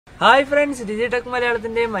Hi friends, Digitech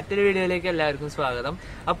Malayalamത്തിന്റെ മറ്റൊരു വീഡിയോയിലേക്ക് എല്ലാവർക്കും സ്വാഗതം.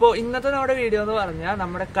 അപ്പോൾ ഇന്നത്തെ നമ്മുടെ വീഡിയോ എന്ന് പറഞ്ഞാൽ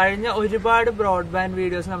നമ്മുടെ കഴിഞ്ഞ ഒരുപാട് ബ്രോഡ്ബാൻഡ്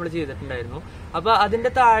വീഡിയോസ് നമ്മൾ ചെയ്തിട്ടുണ്ടായിരുന്നു. അപ്പോൾ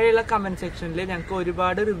അതിന്റെ താഴെയുള്ള കമന്റ് സെക്ഷനിൽ ഞങ്ങൾക്ക്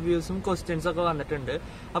ഒരുപാട് റിവ്യൂസും ക്വസ്റ്റ്യൻസ് ഒക്കെ വന്നിട്ടുണ്ട്.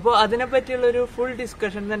 അപ്പോൾ അതിനെ പറ്റിയുള്ള ഒരു ഫുൾ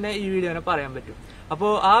ഡിസ്കഷൻ തന്നെ ഈ വീഡിയോനെ പറയാൻ പറ്റും.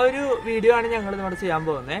 അപ്പോൾ ആ ഒരു വീഡിയോ ആണ് ഞങ്ങൾ ഇവിടെ ചെയ്യാൻ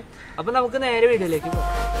പോകുന്നത്. അപ്പോൾ നമുക്ക് നേരെ വീഡിയോയിലേക്ക്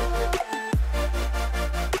പോകാം.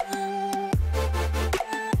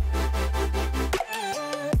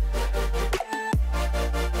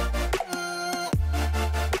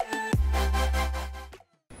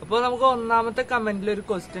 അപ്പോൾ നമുക്ക് ഒന്നാമത്തെ കമന്റിൽ ഒരു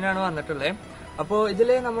ക്വസ്റ്റ്യൻ ആണ് വന്നിട്ടുള്ളത്. അപ്പോൾ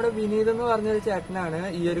ഇതില് നമ്മുടെ വിനീത് എന്ന് പറഞ്ഞൊരു ചേട്ടനാണ്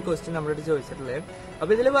ഈ ഒരു ക്വസ്റ്റ്യൻ നമ്മളോട് ചോദിച്ചിട്ടുള്ളത്.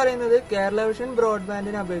 അപ്പൊ ഇതിൽ പറയുന്നത് കേരള വിഷൻ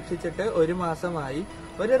ബ്രോഡ്ബാൻഡിനെ അപേക്ഷിച്ചിട്ട് ഒരു മാസമായി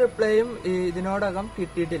ഒരു റിപ്ലൈയും ഇതിനോടകം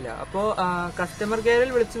കിട്ടിയിട്ടില്ല. അപ്പോൾ കസ്റ്റമർ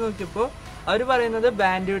കെയറിൽ വിളിച്ചു നോക്കിയപ്പോൾ അവർ പറയുന്നത്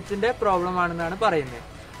ബാൻഡ് വിഡ്ത്തിന്റെ പ്രോബ്ലം ആണെന്നാണ് പറയുന്നത്.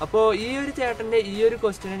 അപ്പോൾ ഈ ഒരു ചേട്ടന്റെ ഈ ഒരു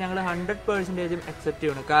ക്വസ്റ്റ്യനെ ഞങ്ങൾ 100% അക്സെപ്റ്റ്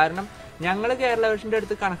ചെയ്യണം. കാരണം ഞങ്ങൾ കേരള വിഷന്റെ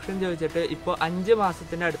അടുത്ത് കണക്ഷൻ ചോദിച്ചിട്ട് ഇപ്പോൾ 5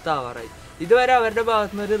 മാസത്തിന്റെ അടുത്ത് ആവാറായി. ഇതുവരെ അവരുടെ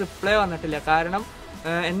ഭാഗത്തുനിന്ന് ഒരു റിപ്ലൈ വന്നിട്ടില്ല. കാരണം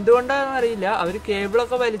എന്തുകൊണ്ടാണെന്ന് അറിയില്ല, അവർ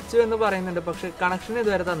കേബിളൊക്കെ വലിച്ചു എന്ന് പറയുന്നുണ്ട്, പക്ഷെ കണക്ഷൻ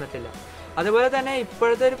ഇതുവരെ തന്നിട്ടില്ല. അതുപോലെ തന്നെ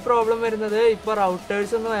ഇപ്പോഴത്തെ ഒരു പ്രോബ്ലം വരുന്നത് ഇപ്പോൾ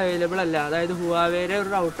റൗട്ടേഴ്സ് ഒന്നും അവൈലബിൾ അല്ല. അതായത് ഹുവാവേയുടെ ഒരു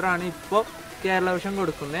റൗട്ടറാണ് ഇപ്പോൾ കേരള വിഷൻ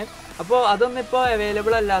കൊടുക്കുന്നത്. അപ്പോൾ അതൊന്നും ഇപ്പോൾ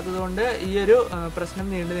അവൈലബിൾ അല്ലാത്തത് കൊണ്ട് ഈ ഒരു പ്രശ്നം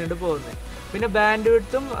നീണ്ടു പോകുന്നത്. പിന്നെ ബാൻഡ്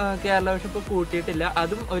വിഡ്ത്തും കേരള വിഷൻ ഇപ്പോൾ കൂട്ടിയിട്ടില്ല,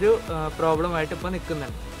 അതും ഒരു പ്രോബ്ലമായിട്ട് ഇപ്പോൾ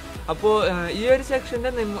നിൽക്കുന്നുണ്ട്. അപ്പോൾ ഈ ഒരു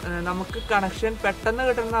സെക്ഷനിൽ നമുക്ക് കണക്ഷൻ പെട്ടെന്ന്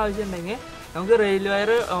കിട്ടണമെന്ന് ആവശ്യമുണ്ടെങ്കിൽ നമുക്ക് റെയിൽ വയർ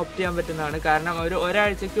ഓപ്റ്റ് ചെയ്യാൻ പറ്റുന്നതാണ്. കാരണം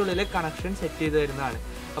ഒരാഴ്ചക്കുള്ളിൽ കണക്ഷൻ സെറ്റ് ചെയ്ത് വരുന്നതാണ്.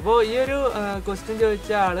 അപ്പോൾ ഈ ഒരു ക്വസ്റ്റ്യൻ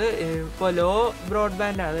ചോദിച്ച ആള് ഇപ്പോൾ ലോ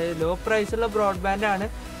ബ്രോഡ്ബാൻഡ്, അതായത് ലോ പ്രൈസുള്ള ബ്രോഡ്ബാൻഡാണ്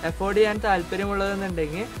അഫോർഡ് ചെയ്യാൻ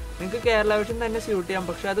താല്പര്യമുള്ളതെന്നുണ്ടെങ്കിൽ നിങ്ങൾക്ക് കേരള വിഷൻ തന്നെ സ്യൂട്ട് ചെയ്യാം.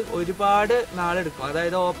 പക്ഷെ അത് ഒരുപാട് നാളെടുക്കും.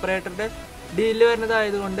 അതായത് ഓപ്പറേറ്ററുടെ ഡീല്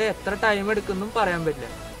വരുന്നതായതുകൊണ്ട് എത്ര ടൈം എടുക്കുന്നും പറയാൻ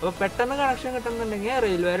പറ്റില്ല. അപ്പോൾ പെട്ടെന്ന് കണക്ഷൻ കിട്ടുന്നുണ്ടെങ്കിൽ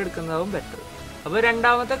റെയിൽ വയർ എടുക്കുന്നതാവും ബെറ്റർ. അപ്പോൾ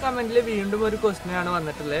രണ്ടാമത്തെ കമന്റിൽ വീണ്ടും ഒരു ക്വസ്റ്റ്യൻ ആണ്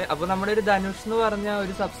വന്നിട്ടുള്ളത്. അപ്പോൾ നമ്മുടെ ഒരു ധനുഷ് എന്ന് പറഞ്ഞ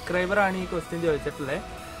ഒരു സബ്സ്ക്രൈബർ ആണ് ഈ ക്വസ്റ്റ്യൻ ചോദിച്ചിട്ടുള്ളത്.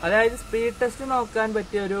 അതായത് സ്പീഡ് ടെസ്റ്റ് നോക്കാൻ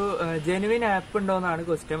പറ്റിയ ഒരു ജെനുവിൻ ആപ്പ് ഉണ്ടോ എന്നാണ്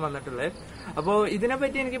ക്വസ്റ്റ്യൻ വന്നിട്ടുള്ളത്. അപ്പോൾ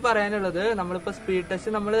ഇതിനെപ്പറ്റി എനിക്ക് പറയാനുള്ളത്, നമ്മളിപ്പോൾ സ്പീഡ്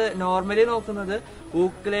ടെസ്റ്റ് നമ്മൾ നോർമലി നോക്കുന്നത്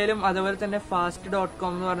ഊക്കിലേലും അതുപോലെ തന്നെ fast.com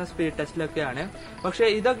എന്ന് പറഞ്ഞ സ്പീഡ് ടെസ്റ്റിലൊക്കെയാണ്. പക്ഷെ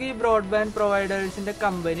ഇതൊക്കെ ഈ ബ്രോഡ്ബാൻഡ് പ്രൊവൈഡേഴ്സിന്റെ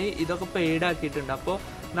കമ്പനി ഇതൊക്കെ പെയ്ഡ് ആക്കിയിട്ടുണ്ട്. അപ്പോൾ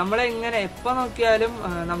നമ്മളെങ്ങനെ എപ്പോൾ നോക്കിയാലും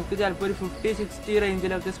നമുക്ക് ചിലപ്പോൾ ഒരു 50-60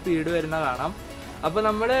 റേഞ്ചിലൊക്കെ സ്പീഡ് വരുന്ന കാണാം. അപ്പോൾ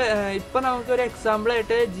നമ്മൾ ഇപ്പോൾ നമുക്കൊരു എക്സാമ്പിൾ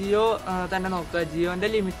ആയിട്ട് ജിയോ തന്നെ നോക്കുക. ജിയോന്റെ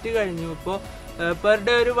ലിമിറ്റ് കഴിഞ്ഞു. ഇപ്പോൾ പെർ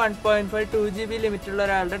ഡേ ഒരു 1.5-2 GB ലിമിറ്റ് ഉള്ള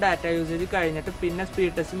ഒരാളുടെ ഡാറ്റ യൂസേജ് കഴിഞ്ഞിട്ട് പിന്നെ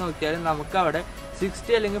സ്പീഡ് ടെസ്റ്റ് നോക്കിയാലും നമുക്ക് അവിടെ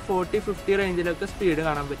 60 അല്ലെങ്കിൽ 40-50 റേഞ്ചിലൊക്കെ സ്പീഡ്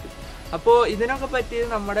കാണാൻ പറ്റും. അപ്പോൾ ഇതിനൊക്കെ പറ്റി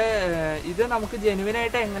ഇത് നമുക്ക്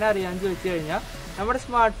ജെനുവിനായിട്ട് എങ്ങനെ അറിയാമെന്ന് ചോദിച്ചു കഴിഞ്ഞാൽ നമ്മുടെ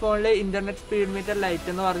സ്മാർട്ട് ഫോണിൽ ഇന്റർനെറ്റ് സ്പീഡ് മീറ്റർ ലൈറ്റ്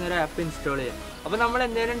എന്ന് പറഞ്ഞൊരു ആപ്പ് ഇൻസ്റ്റാൾ ചെയ്യാം. അപ്പോൾ നമ്മൾ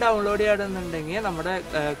എന്തെങ്കിലും ഡൗൺലോഡ് ചെയ്യാണെന്നുണ്ടെങ്കിൽ നമ്മുടെ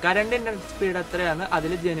കറണ്ട് ഇന്റർനെറ്റ് സ്പീഡ് എത്രയാണ്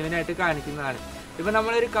അതിൽ ജെനുവിനായിട്ട് കാണിക്കുന്നതാണ്. ഇപ്പൊ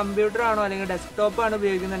നമ്മളൊരു കമ്പ്യൂട്ടർ ആണോ അല്ലെങ്കിൽ ഡെസ്ക്ടോപ്പ് ആണ്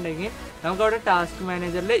ഉപയോഗിക്കുന്നുണ്ടെങ്കിൽ നമുക്ക് അവിടെ ടാസ്ക്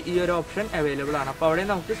മാനേജറിൽ ഈ ഒരു ഓപ്ഷൻ അവൈലബിൾ ആണ്. അപ്പോൾ അവിടെ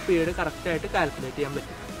നമുക്ക് സ്പീഡ് കറക്റ്റ് ആയിട്ട് കാൽക്കുലേറ്റ് ചെയ്യാൻ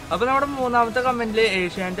പറ്റും. അപ്പോൾ നമ്മുടെ മൂന്നാമത്തെ കമന്റിൽ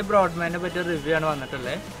ഏഷ്യാനെറ്റ് ബ്രോഡ്ബാൻഡിനെ പറ്റിയ റിവ്യൂ ആണ്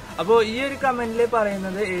വന്നിട്ടുള്ളത്. അപ്പോൾ ഈ ഒരു കമന്റിൽ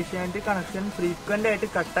പറയുന്നത് ഏഷ്യാനെറ്റ് കണക്ഷൻ ഫ്രീക്വന്റ് ആയിട്ട്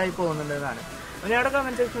കട്ടായി പോകുന്നുണ്ടെന്നാണ്. ഞങ്ങളുടെ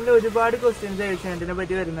കമന്റ് സെക്ഷനിൽ ഒരുപാട് ക്വസ്റ്റ്യൻസ് ഏഷ്യാനെറ്റിനെ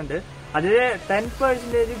പറ്റി വരുന്നുണ്ട്. അതിൽ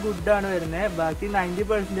 10% ഗുഡ് ആണ് വരുന്നത്, ബാക്കി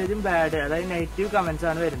 90% ബാഡ്, അതായത് നെഗറ്റീവ് കമന്റ്സ്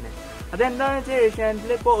ആണ് വരുന്നത്. അതെന്താണെന്ന് വെച്ചാൽ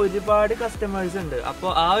ഏഷ്യാനെറ്റിൽ ഇപ്പോൾ ഒരുപാട് കസ്റ്റമേഴ്സ് ഉണ്ട്. അപ്പോൾ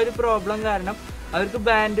ആ ഒരു പ്രോബ്ലം കാരണം അവർക്ക്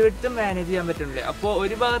ബാൻഡ് വിഡ്ത്ത് മാനേജ് ചെയ്യാൻ പറ്റുന്നില്ല. അപ്പോൾ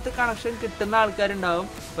ഒരു ഭാഗത്ത് കണക്ഷൻ കിട്ടുന്ന ആൾക്കാരുണ്ടാവും,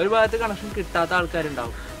 ഒരു ഭാഗത്ത് കണക്ഷൻ കിട്ടാത്ത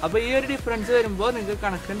ആൾക്കാരുണ്ടാവും. അപ്പോൾ ഈ ഒരു ഡിഫറൻസ് വരുമ്പോൾ നിങ്ങൾക്ക്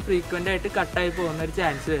കണക്ഷൻ ഫ്രീക്വന്റ് ആയിട്ട് കട്ടായി പോകുന്ന ഒരു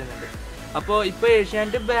ചാൻസ് വരുന്നുണ്ട്. അപ്പോൾ ഇപ്പോൾ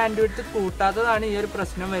ഏഷ്യാനെറ്റ് ബാൻഡ് വിഡ്ത്ത് കൂട്ടാത്തതാണ് ഈ ഒരു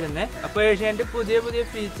പ്രശ്നം വരുന്നത്. അപ്പോൾ ഏഷ്യാനെറ്റ് പുതിയ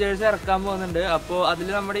ഫീച്ചേഴ്സ് ഇറക്കാൻ പോകുന്നുണ്ട്. അപ്പോൾ അതിൽ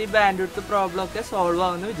നമ്മുടെ ഈ ബാൻഡ് വിഡ്ത്ത് പ്രോബ്ലം ഒക്കെ സോൾവ്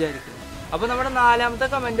ആവുമെന്ന് വിചാരിക്കുന്നു. അപ്പോൾ നമ്മുടെ നാലാമത്തെ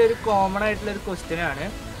കമന്റ് ഒരു കോമൺ ആയിട്ടുള്ള ഒരു ക്വസ്റ്റ്യൻ ആണ്.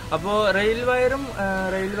 അപ്പോൾ റെയിൽ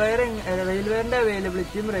വയറിന്റെ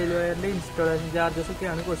അവൈലബിലിറ്റിയും റെയിൽ വയറിന്റെ ഇൻസ്റ്റാളേഷൻ ചാർജസ്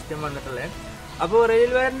ഒക്കെയാണ് ക്വസ്റ്റ്യൻ വന്നിട്ടുള്ളത്. അപ്പോൾ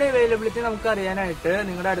റെയിൽ വയറിന്റെ അവൈലബിലിറ്റി നമുക്ക് അറിയാനായിട്ട്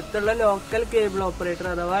നിങ്ങളുടെ അടുത്തുള്ള ലോക്കൽ കേബിൾ ഓപ്പറേറ്റർ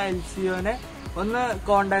അഥവാ LCOനെ ഒന്ന്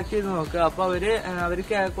കോണ്ടാക്ട് ചെയ്ത് നോക്കുക. അപ്പോൾ അവർ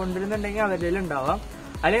കൊണ്ടുവരുന്നുണ്ടെങ്കിൽ അവരുടെ ഉണ്ടാവാം.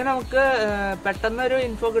 അല്ലെങ്കിൽ നമുക്ക് പെട്ടെന്ന് ഒരു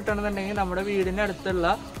ഇൻഫോ കിട്ടണമെന്നുണ്ടെങ്കിൽ നമ്മുടെ വീടിന്റെ അടുത്തുള്ള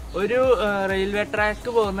ഒരു റെയിൽവേ ട്രാക്ക്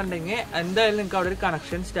പോകുന്നുണ്ടെങ്കിൽ എന്തായാലും നിങ്ങൾക്ക് അവിടെ ഒരു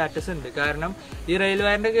കണക്ഷൻ സ്റ്റാറ്റസ് ഉണ്ട്. കാരണം ഈ റെയിൽ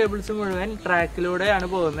വയറിന്റെ കേബിൾസ് മുഴുവൻ ട്രാക്കിലൂടെയാണ്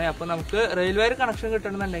പോകുന്നത്. അപ്പോൾ നമുക്ക് റെയിൽ വയർ കണക്ഷൻ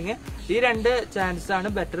കിട്ടണമെന്നുണ്ടെങ്കിൽ ഈ 2 ചാൻസസ് ആണ്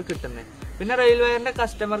ബെറ്റർ കിട്ടുന്നത്. പിന്നെ റെയിൽ വയറിന്റെ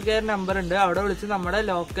കസ്റ്റമർ കെയർ നമ്പർ ഉണ്ട്, അവിടെ വിളിച്ച് നമ്മുടെ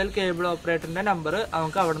ലോക്കൽ കേബിൾ ഓപ്പറേറ്ററിന്റെ നമ്പർ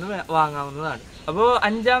നമുക്ക് അവിടെ നിന്ന് വാങ്ങാവുന്നതാണ്. അപ്പോൾ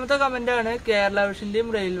അഞ്ചാമത്തെ കമന്റ് ആണ് കേരള വിഷന്റെയും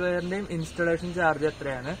റെയിൽ വയറിന്റെയും ഇൻസ്റ്റാളേഷൻ ചാർജ്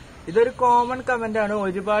എത്രയാണ്. ഇതൊരു കോമൺ കമന്റ് ആണ്.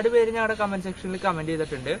 ഒരുപാട് പേര് ഞങ്ങളുടെ കമന്റ് സെക്ഷനിൽ കമന്റ്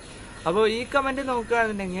ചെയ്തിട്ടുണ്ട്. അപ്പോൾ ഈ കമന്റ്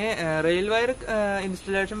നോക്കുകയാണെന്നുണ്ടെങ്കിൽ റെയിൽ വയർ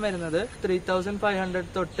ഇൻസ്റ്റലേഷൻ വരുന്നത് 3500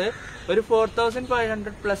 തൊട്ട് ഒരു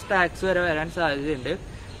 4500 പ്ലസ് ടാക്സ് വരെ വരാൻ സാധ്യതയുണ്ട്.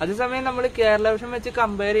 അതേസമയം നമ്മൾ കേരള വിഷൻ വെച്ച്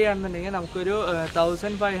കമ്പയർ ചെയ്യുകയാണെന്നുണ്ടെങ്കിൽ നമുക്കൊരു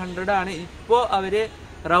 1500 ആണ് ഇപ്പോൾ അവര്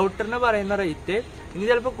റൗട്ടറിന് പറയുന്ന റേറ്റ്. ഇനി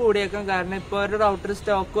ചിലപ്പോൾ കൂടിയേക്കാം, കാരണം ഇപ്പോൾ ഒരു റൗട്ടർ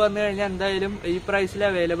സ്റ്റോക്ക് വന്നു കഴിഞ്ഞാൽ എന്തായാലും ഈ പ്രൈസിൽ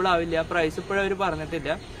അവൈലബിൾ ആവില്ല. പ്രൈസ് ഇപ്പോഴും അവർ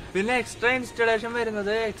പറഞ്ഞിട്ടില്ല. പിന്നെ എക്സ്ട്രാ ഇൻസ്റ്റലേഷൻ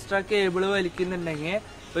വരുന്നത് എക്സ്ട്രാ കേബിൾ വലിക്കുന്നുണ്ടെങ്കിൽ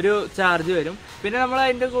ഒരു ചാർജ് വരും. പിന്നെ നമ്മൾ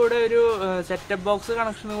അതിന്റെ കൂടെ ഒരു സെറ്റപ്പ് ബോക്സ്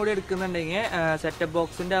കണക്ഷനും കൂടി എടുക്കുന്നുണ്ടെങ്കിൽ സെറ്റപ്പ്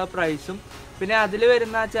ബോക്സിന്റെ ആ പ്രൈസും പിന്നെ അതിൽ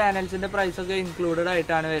വരുന്ന ചാനൽസിന്റെ പ്രൈസൊക്കെ ഇൻക്ലൂഡഡ്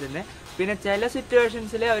ആയിട്ടാണ് വരുന്നത്. പിന്നെ ചില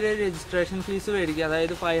സിറ്റുവേഷൻസിൽ അവർ രജിസ്ട്രേഷൻ ഫീസ് മേടിക്കുക,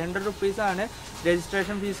 അതായത് 500 റുപ്പീസാണ്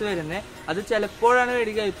രജിസ്ട്രേഷൻ ഫീസ് വരുന്നത്. അത് ചിലപ്പോഴാണ്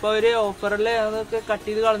മേടിക്കുക. ഇപ്പോൾ അവർ ഓഫറിൽ അതൊക്കെ കട്ട്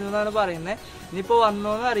ചെയ്ത് കളഞ്ഞു എന്നാണ് പറയുന്നത്. ഇനിയിപ്പോൾ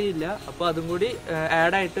വന്നോന്ന് അറിയില്ല. അപ്പോൾ അതും കൂടി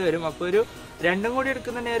ആഡ് ആയിട്ട് വരും. അപ്പോൾ ഒരു രണ്ടും കൂടി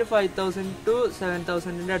എടുക്കുന്നുണ്ടെങ്കിൽ ഒരു 5000 to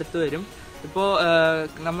 7000 അടുത്ത് വരും. ഇപ്പോൾ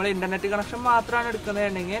നമ്മൾ ഇന്റർനെറ്റ് കണക്ഷൻ മാത്രമാണ്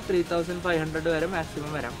എടുക്കുന്നതെങ്കിൽ 3500 വരെ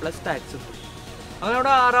മാക്സിമം വരാം, പ്ലസ് ടാക്സും. അങ്ങനെ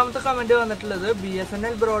ഇവിടെ ആറാമത്തെ കമന്റ് വന്നിട്ടുള്ളത്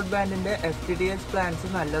BSNL ബ്രോഡ്ബാൻഡിന്റെ FTTH പ്ലാൻസ്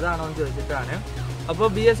നല്ലതാണോ എന്ന് ചോദിച്ചിട്ടാണ്. അപ്പോൾ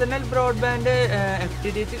BSNL ബ്രോഡ്ബാൻഡ്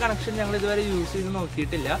FTTH കണക്ഷൻ ഞങ്ങൾ ഇതുവരെ യൂസ് ചെയ്ത്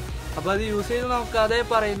നോക്കിയിട്ടില്ല. അപ്പോൾ അത് യൂസ് ചെയ്ത് നോക്കാതെ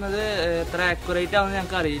പറയുന്നത് എത്ര ആക്യുറേറ്റ് ആവുമെന്ന്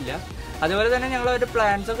ഞങ്ങൾക്ക് അറിയില്ല. അതുപോലെ തന്നെ ഞങ്ങൾ അവരുടെ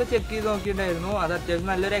പ്ലാൻസ് ഒക്കെ ചെക്ക് ചെയ്ത് നോക്കിയിട്ടുണ്ടായിരുന്നു. അത്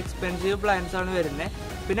അത്യാവശ്യം നല്ലൊരു എക്സ്പെൻസീവ് പ്ലാൻസ് ആണ് വരുന്നത്.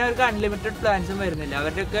 പിന്നെ അവർക്ക് അൺലിമിറ്റഡ് പ്ലാൻസും വരുന്നില്ല.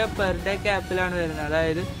 അവരുടെയൊക്കെ പെർ ഡേ ക്യാപ്പിലാണ് വരുന്നത്.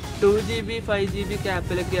 അതായത് 2 GB 5 GB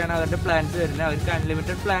ക്യാപ്പിലൊക്കെയാണ് അവരുടെ പ്ലാൻസ് വരുന്നത്. അവർക്ക്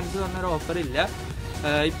അൺലിമിറ്റഡ് പ്ലാൻസ് പറഞ്ഞൊരു ഓഫർ ഇല്ല.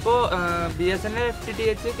 ഇപ്പോൾ BSNL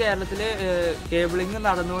FTTH കേരളത്തിൽ കേബിളിംഗ്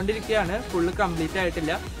നടന്നുകൊണ്ടിരിക്കുകയാണ്. ഫുള്ള് കംപ്ലീറ്റ്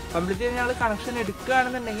ആയിട്ടില്ല. കംപ്ലീറ്റ് ചെയ്ത് ഞങ്ങൾ കണക്ഷൻ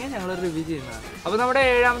എടുക്കുകയാണെന്നുണ്ടെങ്കിൽ ഞങ്ങൾ റിവ്യൂ ചെയ്യുന്നതാണ്. അപ്പോൾ നമ്മുടെ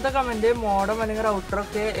ഏഴാമത്തെ കമന്റ് മോഡം അല്ലെങ്കിൽ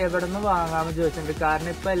റൗട്ടറൊക്കെ എവിടെ നിന്ന് വാങ്ങാമെന്ന് ചോദിച്ചിട്ടുണ്ട്. കാരണം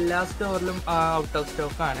ഇപ്പോൾ എല്ലാ സ്റ്റോറിലും ഔട്ട് ഓഫ്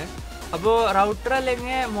സ്റ്റോക്ക് ആണ്. അപ്പോൾ റൗട്ടർ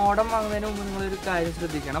അല്ലെങ്കിൽ മോഡം വാങ്ങുന്നതിന് മുമ്പ് നിങ്ങളൊരു കാര്യം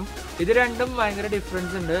ശ്രദ്ധിക്കണം. ഇത് രണ്ടും ഭയങ്കര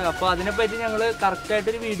ഡിഫറൻസ് ഉണ്ട്. അപ്പോൾ അതിനെപ്പറ്റി ഞങ്ങൾ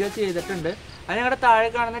കറക്റ്റായിട്ടൊരു വീഡിയോ ചെയ്തിട്ടുണ്ട്. അത് ഞങ്ങളുടെ താഴെ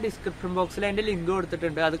കാണുന്ന ഡിസ്ക്രിപ്ഷൻ ബോക്സിൽ അതിൻ്റെ ലിങ്ക്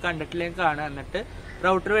കൊടുത്തിട്ടുണ്ട്. അത് കണ്ടിട്ടില്ലെങ്കിൽ കാണുക. എന്നിട്ട്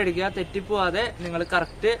റൗട്ടർ മേടിക്കുക. തെറ്റിപ്പോവാതെ നിങ്ങൾ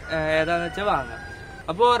കറക്റ്റ് ഏതാണെന്ന് വെച്ചാൽ വാങ്ങുക.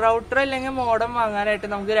 അപ്പോൾ റൗട്ടർ അല്ലെങ്കിൽ മോഡം വാങ്ങാനായിട്ട്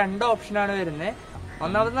നമുക്ക് 2 ഓപ്ഷനാണ് വരുന്നത്.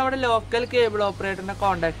 ഒന്നാമത് നമ്മുടെ ലോക്കൽ കേബിൾ ഓപ്പറേറ്ററിനെ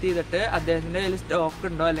കോൺടാക്ട് ചെയ്തിട്ട് അദ്ദേഹത്തിൻ്റെ കയ്യിൽ സ്റ്റോക്ക്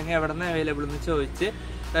ഉണ്ടോ അല്ലെങ്കിൽ എവിടെ നിന്ന് അവൈലബിൾ എന്ന് ചോദിച്ച്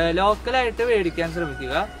ലോക്കലായിട്ട് മേടിക്കാൻ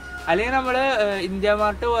ശ്രമിക്കുക. അല്ലെങ്കിൽ നമ്മൾ ഇന്ത്യ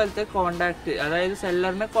മാർട്ട് പോലത്തെ കോണ്ടാക്ട്, അതായത്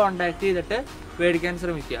സെല്ലറിനെ കോണ്ടാക്ട് ചെയ്തിട്ട് മേടിക്കാൻ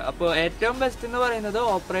ശ്രമിക്കുക. അപ്പോൾ ഏറ്റവും ബെസ്റ്റ് എന്ന് പറയുന്നത്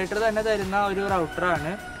ഓപ്പറേറ്റർ തന്നെ തരുന്ന ഒരു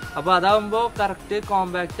റൗട്ടറാണ്. അപ്പോൾ അതാകുമ്പോൾ കറക്റ്റ്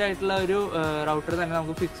കോമ്പാക്റ്റ് ആയിട്ടുള്ള ഒരു റൗട്ടർ തന്നെ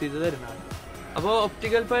നമുക്ക് ഫിക്സ് ചെയ്ത് തരുന്നതാണ്. അപ്പോൾ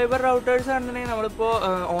ഒപ്റ്റിക്കൽ ഫൈബർ റൗട്ടേഴ്സ് ആണെന്നുണ്ടെങ്കിൽ നമ്മളിപ്പോൾ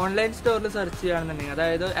ഓൺലൈൻ സ്റ്റോറിൽ സെർച്ച് ചെയ്യുകയാണെന്നുണ്ടെങ്കിൽ,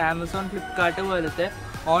 അതായത് ആമസോൺ, ഫ്ലിപ്കാർട്ട് പോലത്തെ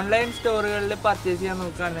ഓൺലൈൻ സ്റ്റോറുകളിൽ പർച്ചേസ് ചെയ്യാൻ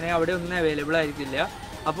നോക്കുകയാണെന്നുണ്ടെങ്കിൽ അവിടെ ഒന്നും അവൈലബിൾ ആയിരിക്കില്ല.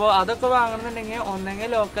 അപ്പോൾ അതൊക്കെ വാങ്ങണമെന്നുണ്ടെങ്കിൽ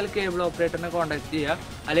ഒന്നെങ്കിൽ ലോക്കൽ കേബിൾ ഓപ്പറേറ്ററിനെ കോൺടാക്ട് ചെയ്യുക,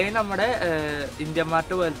 അല്ലെങ്കിൽ നമ്മുടെ ഇന്ത്യ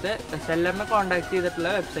മാർട്ട് പോലത്തെ സെല്ലറിനെ കോൺടാക്ട്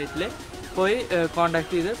ചെയ്തിട്ടുള്ള വെബ്സൈറ്റിൽ പോയി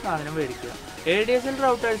കോൺടാക്ട് ചെയ്ത് സാധനം മേടിക്കുക. ADSL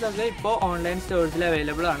റൗട്ടേഴ്സൊക്കെ ഇപ്പോൾ ഓൺലൈൻ സ്റ്റോഴ്സിൽ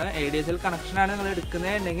അവൈലബിൾ ആണ്. ADSL കണക്ഷനാണ് നിങ്ങൾ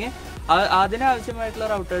എടുക്കുന്നതെന്നുണ്ടെങ്കിൽ അതിനാവശ്യമായിട്ടുള്ള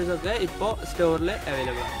റൗട്ടേഴ്സൊക്കെ ഇപ്പോൾ സ്റ്റോറിൽ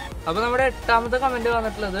അവൈലബിൾ ആണ്. അപ്പോൾ നമ്മുടെ 8ാമത്തെ കമന്റ്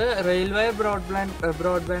വന്നിട്ടുള്ളത് റെയിൽവേ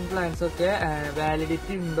ബ്രോഡ്ബാൻഡ് പ്ലാൻസ് ഒക്കെ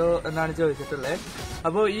വാലിഡിറ്റി ഉണ്ടോ എന്നാണ് ചോദിച്ചിട്ടുള്ളത്.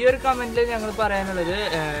 അപ്പോൾ ഈ ഒരു കമന്റിൽ ഞങ്ങൾ പറയാനുള്ളത്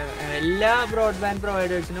എല്ലാ ബ്രോഡ്ബാൻഡ്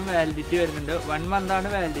പ്രൊവൈഡേഴ്സിനും വാലിഡിറ്റി വരുന്നുണ്ട്. 1 മന്താണ്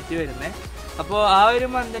വാലിഡിറ്റി വരുന്നത്. അപ്പോൾ ആ ഒരു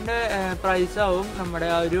മന്തിന്റെ പ്രൈസ് ആവും നമ്മുടെ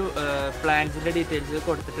ആ ഒരു പ്ലാൻസിന്റെ ഡീറ്റെയിൽസ്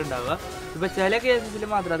കൊടുത്തിട്ടുണ്ടാവുക. ഇപ്പോൾ ചില കേസസിൽ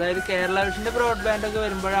മാത്രം, അതായത് കേരള വിഷന്റെ ബ്രോഡ്ബാൻഡ് ഒക്കെ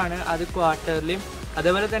വരുമ്പോഴാണ് അത് ക്വാർട്ടർലിയും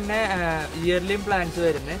അതേപോലെ തന്നെ ഇയർലിയും പ്ലാൻസ്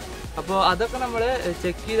വരുന്നത്. അപ്പോൾ അതൊക്കെ നമ്മൾ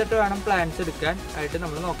ചെക്ക് ചെയ്തിട്ട് വേണം പ്ലാൻസ് എടുക്കാൻ ആയിട്ട്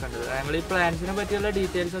നമ്മൾ നോക്കേണ്ടത്. ഞങ്ങൾ ഈ പ്ലാൻസിനെ പറ്റിയുള്ള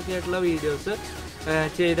ഡീറ്റെയിൽസ് ഒക്കെ ആയിട്ടുള്ള വീഡിയോസ്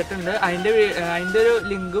ചെയ്തിട്ടുണ്ട്. അതിൻ്റെ ഒരു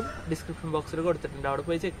ലിങ്കും ഡിസ്ക്രിപ്ഷൻ ബോക്സിൽ കൊടുത്തിട്ടുണ്ട്. അവിടെ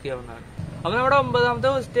പോയി ചെക്ക് ചെയ്യാവുന്നതാണ്. അപ്പോൾ നമ്മുടെ 9ാമത്തെ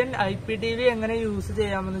ക്വസ്റ്റ്യൻ IPTV എങ്ങനെ യൂസ്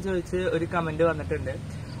ചെയ്യാമെന്ന് ചോദിച്ച് ഒരു കമന്റ് വന്നിട്ടുണ്ട്.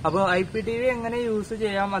 അപ്പോൾ IPTV എങ്ങനെ യൂസ്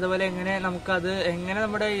ചെയ്യാം, അതുപോലെ എങ്ങനെ നമുക്കത് എങ്ങനെ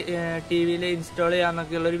നമ്മുടെ TV-യിൽ ഇൻസ്റ്റാൾ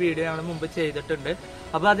ചെയ്യാമെന്നൊക്കെയുള്ള ഒരു വീഡിയോ ഞങ്ങൾ മുമ്പ് ചെയ്തിട്ടുണ്ട്.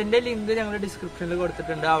 അപ്പോൾ അതിന്റെ ലിങ്ക് ഞങ്ങൾ ഡിസ്ക്രിപ്ഷനിൽ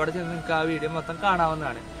കൊടുത്തിട്ടുണ്ട്. അവിടെ ചെന്ന് നിങ്ങൾക്ക് ആ വീഡിയോ മൊത്തം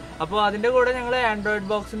കാണാവുന്നതാണ്. അപ്പോൾ അതിന്റെ കൂടെ ഞങ്ങൾ ആൻഡ്രോയിഡ്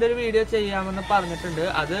ബോക്സിന്റെ ഒരു വീഡിയോ ചെയ്യാമെന്ന് പറഞ്ഞിട്ടുണ്ട്.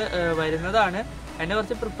 അത് വരുന്നതാണ്. അതിന്റെ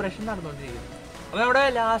കുറച്ച് പ്രിപ്പറേഷൻ നടന്നുകൊണ്ടിരിക്കുന്നത്. അപ്പോൾ നമ്മുടെ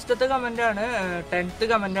ലാസ്റ്റത്തെ കമന്റ് ആണ്, 10th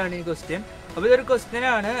കമന്റ് ആണ് ഈ ക്വസ്റ്റ്യൻ. അപ്പോൾ ഇതൊരു ക്വസ്റ്റ്യൻ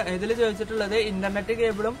ആണ്. ഇതിൽ ചോദിച്ചിട്ടുള്ളത് ഇന്റർനെറ്റ്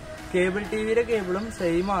കേബിളും കേബിൾ TVയുടെ കേബിളും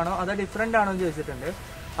സെയിം ആണോ അതോ ഡിഫറെന്റ് ആണോ എന്ന് ചോദിച്ചിട്ടുണ്ട്.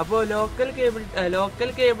 അപ്പോൾ ലോക്കൽ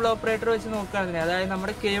കേബിൾ ഓപ്പറേറ്റർ വെച്ച് നോക്കുകയാണെങ്കിൽ, അതായത്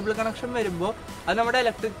നമ്മുടെ കേബിൾ കണക്ഷൻ വരുമ്പോൾ അത് നമ്മുടെ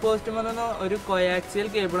ഇലക്ട്രിക് പോസ്റ്റ് വന്ന ഒരു കൊയാക്സിയൽ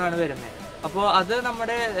കേബിളാണ് വരുന്നത്. അപ്പോൾ അത്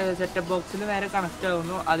നമ്മുടെ സെറ്റപ്പ് ബോക്സിൽ നേരെ കണക്ട്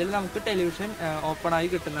ആവുന്നു. അതിൽ നമുക്ക് ടെലിവിഷൻ ഓപ്പൺ ആയി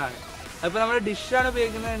കിട്ടുന്നതാണ്. അപ്പോൾ നമ്മൾ ഡിഷാണ്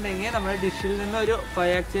ഉപയോഗിക്കുന്നുണ്ടെങ്കിൽ നമ്മുടെ ഡിഷിൽ നിന്ന് ഒരു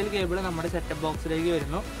കൊയാക്സിയൽ കേബിൾ നമ്മുടെ സെറ്റപ്പ് ബോക്സിലേക്ക്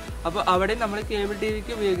വരുന്നു. അപ്പോൾ അവിടെ നമ്മൾ കേബിൾ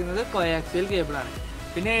TVക്ക് ഉപയോഗിക്കുന്നത് കൊയാക്സിയൽ കേബിളാണ്.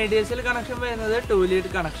 പിന്നെ ADSL കണക്ഷൻ വരുന്നത് 2 ലീഡ്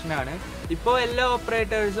കണക്ഷനാണ്. ഇപ്പോൾ എല്ലാ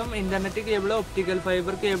ഓപ്പറേറ്റേഴ്സും internet cable optical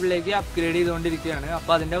fibre കേബിളിലേക്ക് upgrade ചെയ്തുകൊണ്ടിരിക്കുകയാണ്.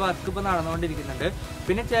 അപ്പോൾ അതിന്റെ വർക്ക് ഇപ്പോൾ നടന്നുകൊണ്ടിരിക്കുന്നുണ്ട്.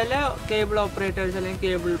 പിന്നെ ചില കേബിൾ ഓപ്പറേറ്റേഴ്സ് അല്ലെങ്കിൽ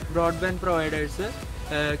കേബിൾ ബ്രോഡ്ബാൻഡ് പ്രൊവൈഡേഴ്സ്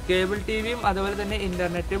കേബിൾ ടിവിയും അതുപോലെ തന്നെ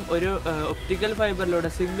ഇന്റർനെറ്റും ഒരു ഒപ്റ്റിക്കൽ ഫൈബറിലൂടെ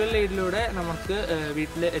സിംഗിൾ ലീഡിലൂടെ നമുക്ക്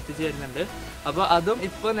വീട്ടിൽ എത്തിച്ചു തരുന്നുണ്ട്. അപ്പോൾ അതും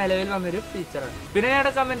ഇപ്പോൾ നിലവിൽ വന്നൊരു ഫീച്ചറാണ്. പിന്നെ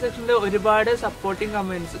ഞങ്ങളുടെ കമന്റ് സെക്ഷനിൽ ഒരുപാട് സപ്പോർട്ടിങ്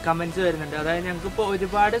കമന്റ്സ് വരുന്നുണ്ട്. അതായത് ഞങ്ങൾക്കിപ്പോൾ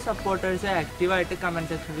ഒരുപാട് സപ്പോർട്ടേഴ്സ് ആക്റ്റീവായിട്ട്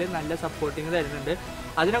കമന്റ് സെക്ഷനിൽ നല്ല സപ്പോർട്ടിങ് തരുന്നുണ്ട്.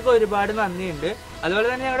 അതിനൊക്കെ ഒരുപാട് നന്ദിയുണ്ട്. അതുപോലെ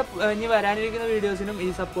തന്നെ ഞങ്ങളുടെ ഇനി വരാനിരിക്കുന്ന വീഡിയോസിനും ഈ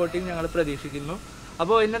സപ്പോർട്ടിങ് ഞങ്ങൾ പ്രതീക്ഷിക്കുന്നു.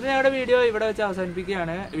 അപ്പോൾ ഇന്നത്തെ ഞങ്ങളുടെ വീഡിയോ ഇവിടെ വെച്ച്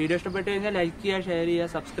അവസാനിപ്പിക്കുകയാണ്. വീഡിയോ ഇഷ്ടപ്പെട്ട് കഴിഞ്ഞാൽ ലൈക്ക് ചെയ്യുക, ഷെയർ ചെയ്യുക,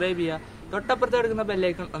 സബ്സ്ക്രൈബ് ചെയ്യുക, തൊട്ടപ്പുറത്ത് എടുക്കുന്ന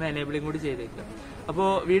ബെല്ലൈക്കൺ ഒന്ന് എനേബിളിംഗ് കൂടി ചെയ്തേക്കുക. അപ്പോൾ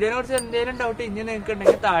വീഡിയോനെ കുറിച്ച് എന്തെങ്കിലും ഡൗട്ട് ഇനി നിങ്ങൾക്ക്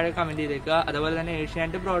ഉണ്ടെങ്കിൽ താഴെ കമന്റ് ചെയ്തേക്കുക. അതുപോലെ തന്നെ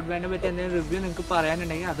ഏഷ്യാനെറ്റ് ബ്രോഡ്ബാൻഡിനെ പറ്റി എന്തെങ്കിലും റിവ്യൂ നിങ്ങൾക്ക്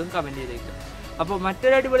പറയാനുണ്ടെങ്കിൽ അതും കമന്റ് ചെയ്തേക്കുക. അപ്പോൾ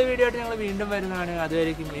മറ്റൊരു അടിപൊളി വീഡിയോ ആയിട്ട് ഞങ്ങൾ വീണ്ടും വരുന്നതാണ്.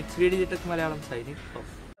 അതുവരെയും it's Digitech Malayalam signing off.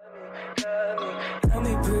 Tell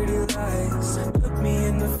me pretty lies, look me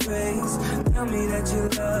in the face, tell me that you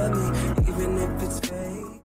love me, even if it's fake.